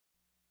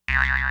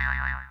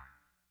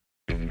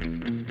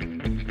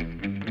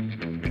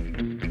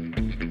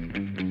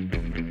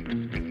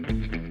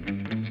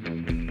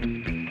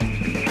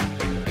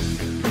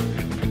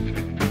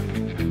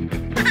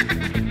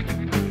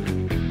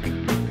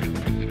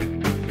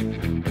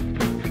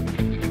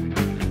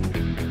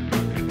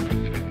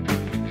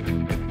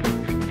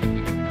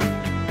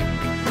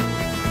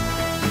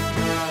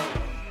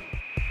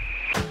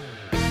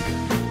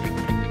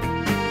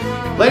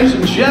Ladies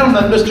and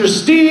gentlemen, Mr.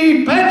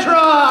 Steve Petra!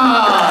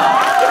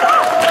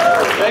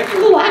 Thank you.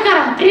 Ooh, I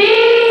got a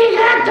big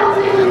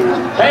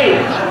abdomen. Hey!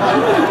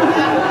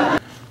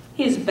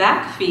 His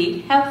back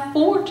feet have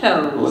 4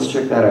 toes. Well, let's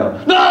check that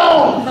out.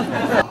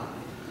 No!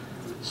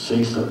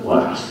 Cease at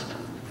last.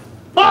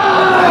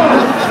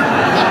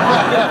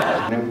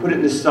 And then put it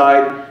in the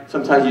side.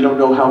 Sometimes you don't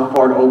know how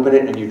far to open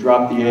it and you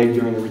drop the egg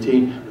during the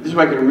routine. But this is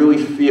where I can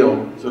really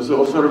feel. So it's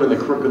all sort of in the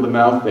crook of the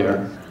mouth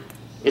there.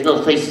 There's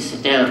no place to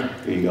sit down.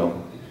 There you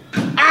go.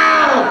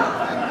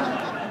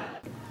 Ow!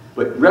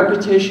 But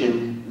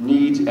repetition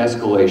needs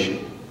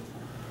escalation.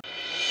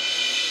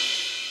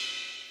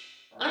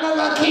 I'm a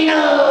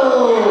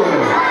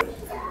volcano!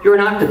 You're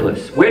an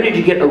octopus. Where did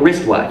you get a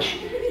wristwatch?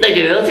 The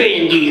girl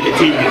didn't give you the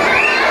TV.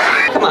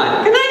 Come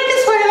on. Good night,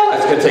 Miss Whale.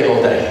 That's gonna take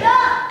all day.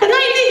 Good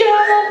night,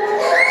 girl.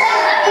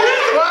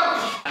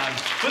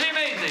 For the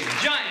amazing,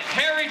 giant,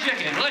 hairy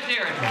chicken. Let's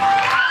hear it.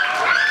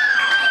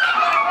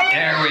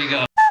 There we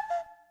go.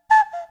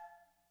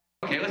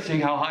 Okay, let's see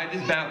how high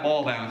this bat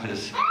ball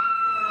bounces.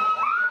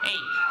 Hey,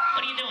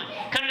 what are you doing?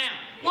 Cut it out.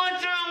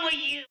 What's wrong with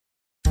you?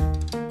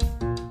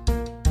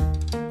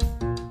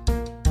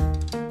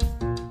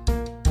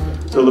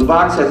 So the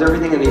box has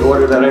everything in the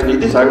order that I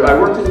need. I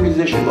worked as a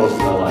musician most of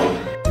my life.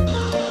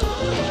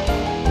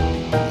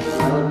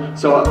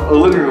 So a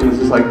living room was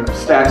just like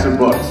stacks of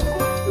books.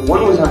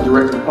 One was on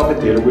directing puppet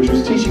theater, which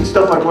was teaching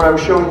stuff like what I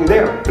was showing you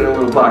there. In a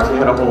little box, it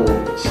had a whole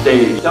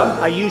stage.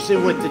 I use it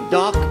with the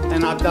duck,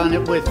 and I've done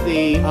it with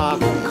the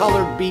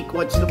colored beak.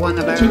 What's the one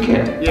about?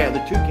 Toucan. Yeah, the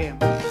toucan.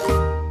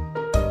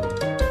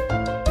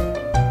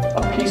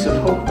 A piece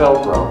of hook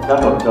Velcro.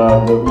 Not hook,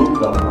 the loop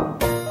Velcro.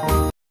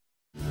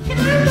 Can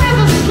I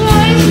have a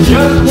slice?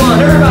 Just one,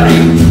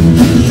 everybody!